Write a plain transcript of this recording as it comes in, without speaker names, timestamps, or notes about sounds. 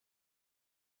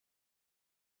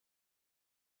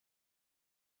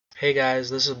Hey guys,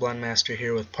 this is BlendMaster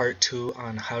here with part 2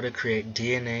 on how to create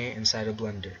DNA inside of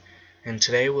Blender. And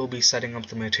today we'll be setting up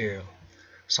the material.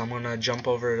 So I'm going to jump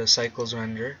over to Cycles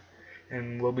Render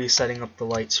and we'll be setting up the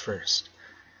lights first.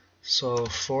 So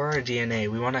for our DNA,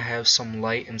 we want to have some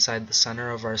light inside the center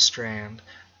of our strand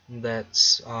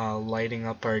that's lighting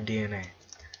up our DNA.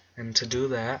 And to do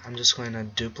that, I'm just going to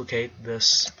duplicate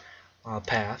this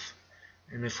path.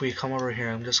 And if we come over here,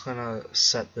 I'm just going to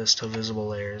set this to visible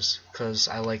layers because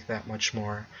I like that much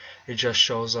more. It just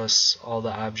shows us all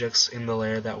the objects in the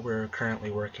layer that we're currently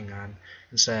working on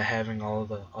instead of having all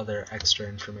the other extra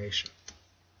information.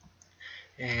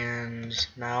 And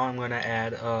now I'm going to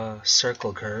add a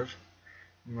circle curve.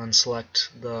 I'm going to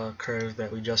select the curve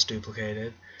that we just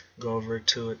duplicated, go over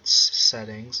to its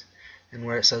settings, and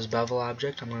where it says bevel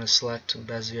object, I'm going to select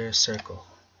Bezier circle.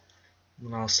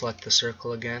 And I'll select the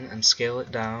circle again and scale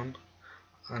it down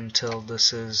until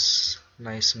this is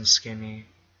nice and skinny,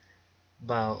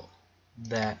 about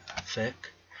that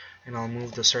thick. And I'll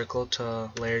move the circle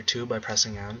to layer 2 by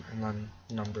pressing M and then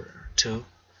number 2.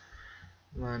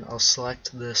 And then I'll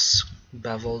select this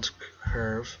beveled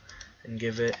curve and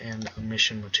give it an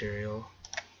emission material,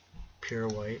 pure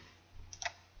white.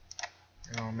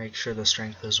 And I'll make sure the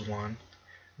strength is 1.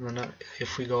 And then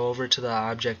if we go over to the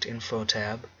Object Info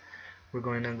tab, we're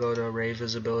going to go to Array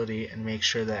Visibility and make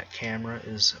sure that camera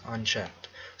is unchecked.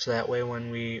 So that way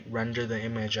when we render the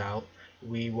image out,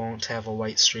 we won't have a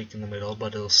white streak in the middle,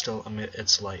 but it'll still emit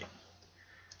its light.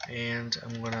 And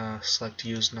I'm going to select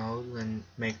Use Node and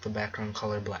make the background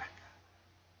color black.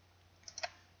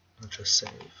 I'll just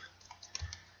save.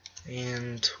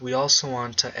 And we also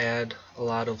want to add a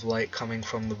lot of light coming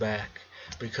from the back,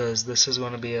 because this is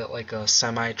going to be like a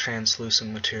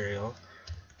semi-translucent material,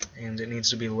 and it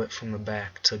needs to be lit from the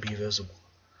back to be visible.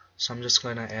 So I'm just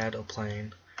going to add a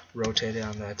plane, rotate it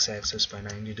on the x-axis by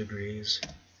 90 degrees,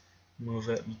 move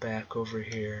it back over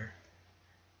here,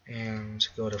 and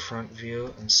go to front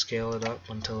view and scale it up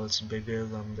until it's bigger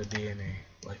than the DNA,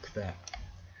 like that.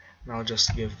 And I'll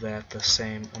just give that the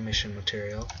same emission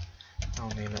material.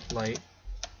 I'll name it light.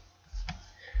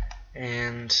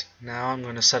 And now I'm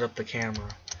going to set up the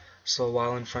camera. So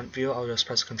while in front view, I'll just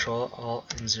press Ctrl,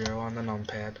 Alt, and 0 on the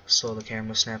numpad so the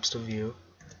camera snaps to view.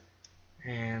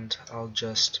 And I'll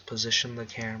just position the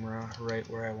camera right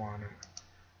where I want it.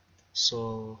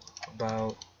 So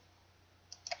about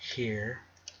here.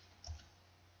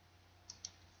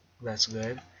 That's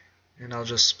good. And I'll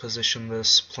just position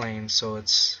this plane so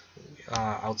it's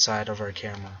outside of our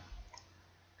camera.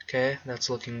 Okay, that's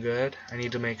looking good. I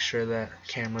need to make sure that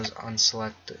camera's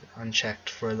unchecked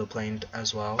for the plane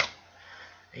as well.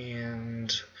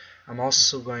 And I'm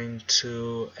also going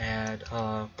to add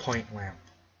a point lamp.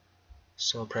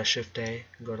 So press Shift A,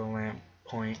 go to lamp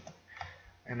point,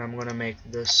 and I'm going to make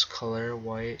this color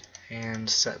white and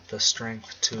set the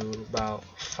strength to about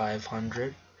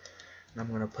 500. And I'm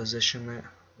going to position it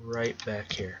right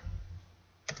back here.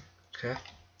 Okay,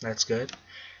 that's good.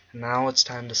 Now it's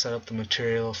time to set up the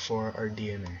material for our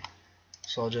DNA.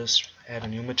 So I'll just add a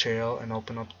new material and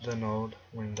open up the node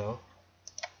window.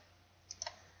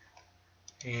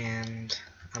 And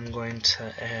I'm going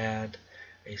to add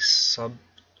a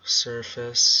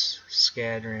subsurface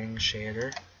scattering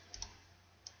shader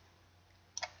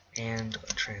and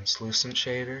a translucent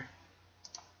shader,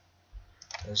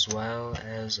 as well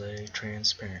as a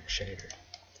transparent shader.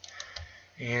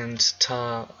 And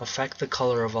to affect the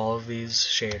color of all of these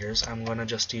shaders, I'm going to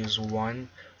just use one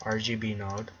RGB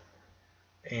node,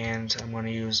 and I'm going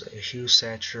to use a hue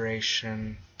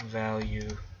saturation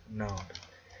value node.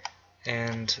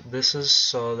 And this is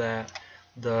so that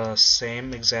the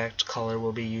same exact color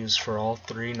will be used for all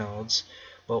 3 nodes,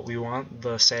 but we want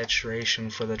the saturation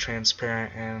for the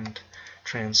transparent and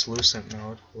translucent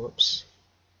node,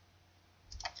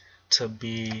 to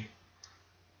be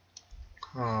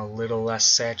a little less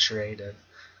saturated.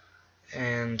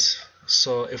 And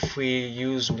so if we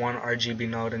use one RGB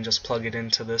node and just plug it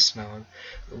into this node,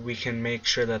 we can make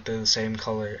sure that they're the same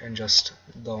color, and just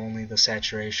only the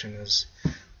saturation is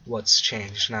what's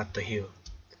changed, not the hue.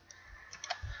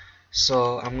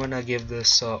 So I'm going to give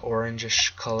this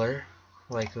orangish color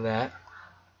like that,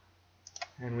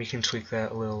 and we can tweak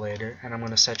that a little later. And I'm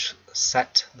going to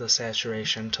set the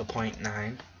saturation to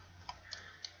 0.9,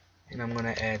 and I'm going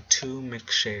to add 2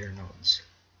 mix shader nodes.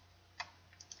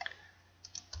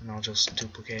 And I'll just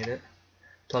duplicate it,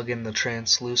 plug in the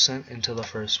translucent into the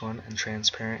first one and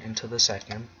transparent into the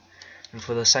second. And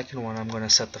for the second one, I'm going to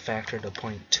set the factor to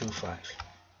 0.25.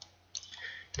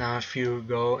 Now if you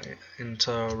go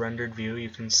into rendered view, you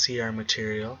can see our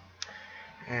material,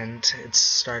 and it's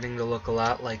starting to look a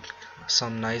lot like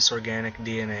some nice organic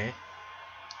DNA.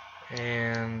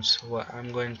 And what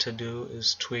I'm going to do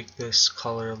is tweak this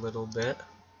color a little bit.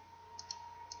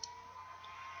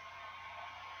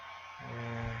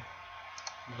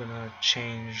 I'm going to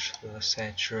change the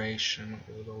saturation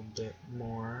a little bit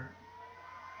more.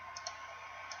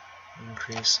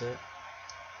 Increase it.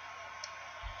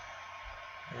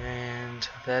 And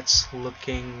that's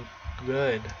looking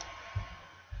good.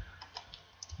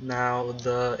 Now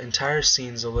the entire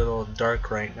scene's a little dark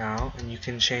right now, and you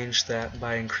can change that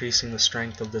by increasing the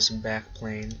strength of this back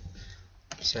plane,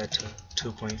 set to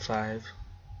 2.5.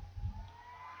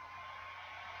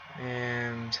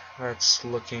 And that's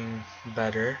looking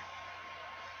better.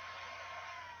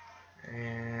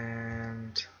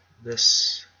 And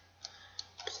this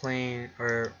plane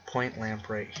or point lamp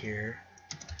right here,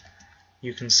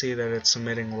 you can see that it's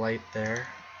emitting light there.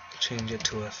 Change it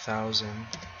to 1000.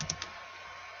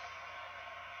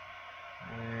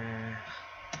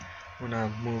 I'm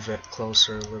gonna move it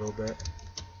closer a little bit,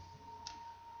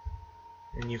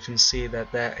 and you can see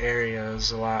that that area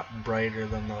is a lot brighter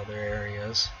than the other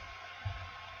areas.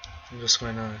 I'm just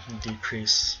going to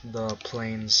decrease the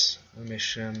plane's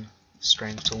emission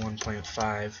strength to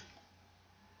 1.5.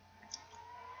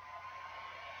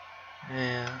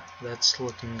 Yeah, that's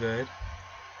looking good.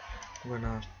 I'm going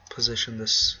to position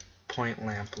this point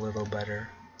lamp a little better,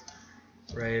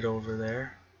 right over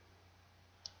there.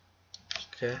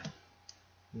 Okay,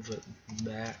 move it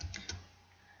back,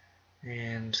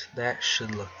 and that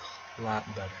should look a lot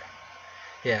better.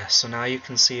 Yeah, so now you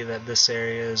can see that this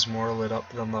area is more lit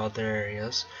up than the other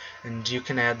areas, and you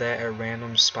can add that at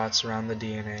random spots around the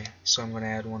DNA. So I'm going to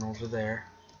add one over there.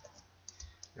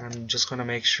 I'm just going to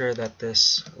make sure that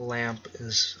this lamp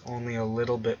is only a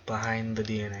little bit behind the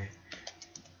DNA.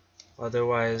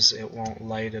 Otherwise it won't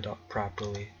light it up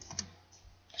properly.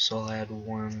 So I'll add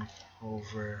one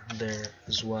over there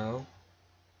as well.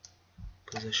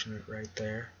 Position it right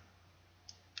there.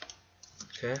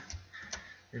 Okay.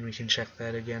 And we can check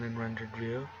that again in rendered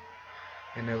view,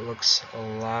 and it looks a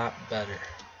lot better.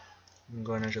 I'm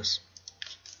going to just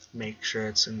make sure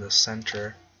it's in the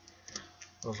center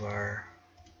of our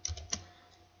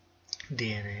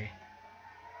DNA.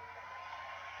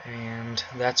 And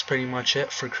that's pretty much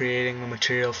it for creating the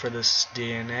material for this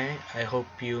DNA. I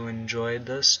hope you enjoyed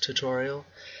this tutorial,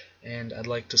 and I'd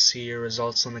like to see your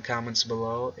results in the comments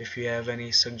below. If you have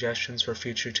any suggestions for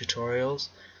future tutorials,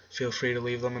 feel free to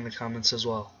leave them in the comments as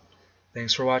well.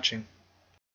 Thanks for watching.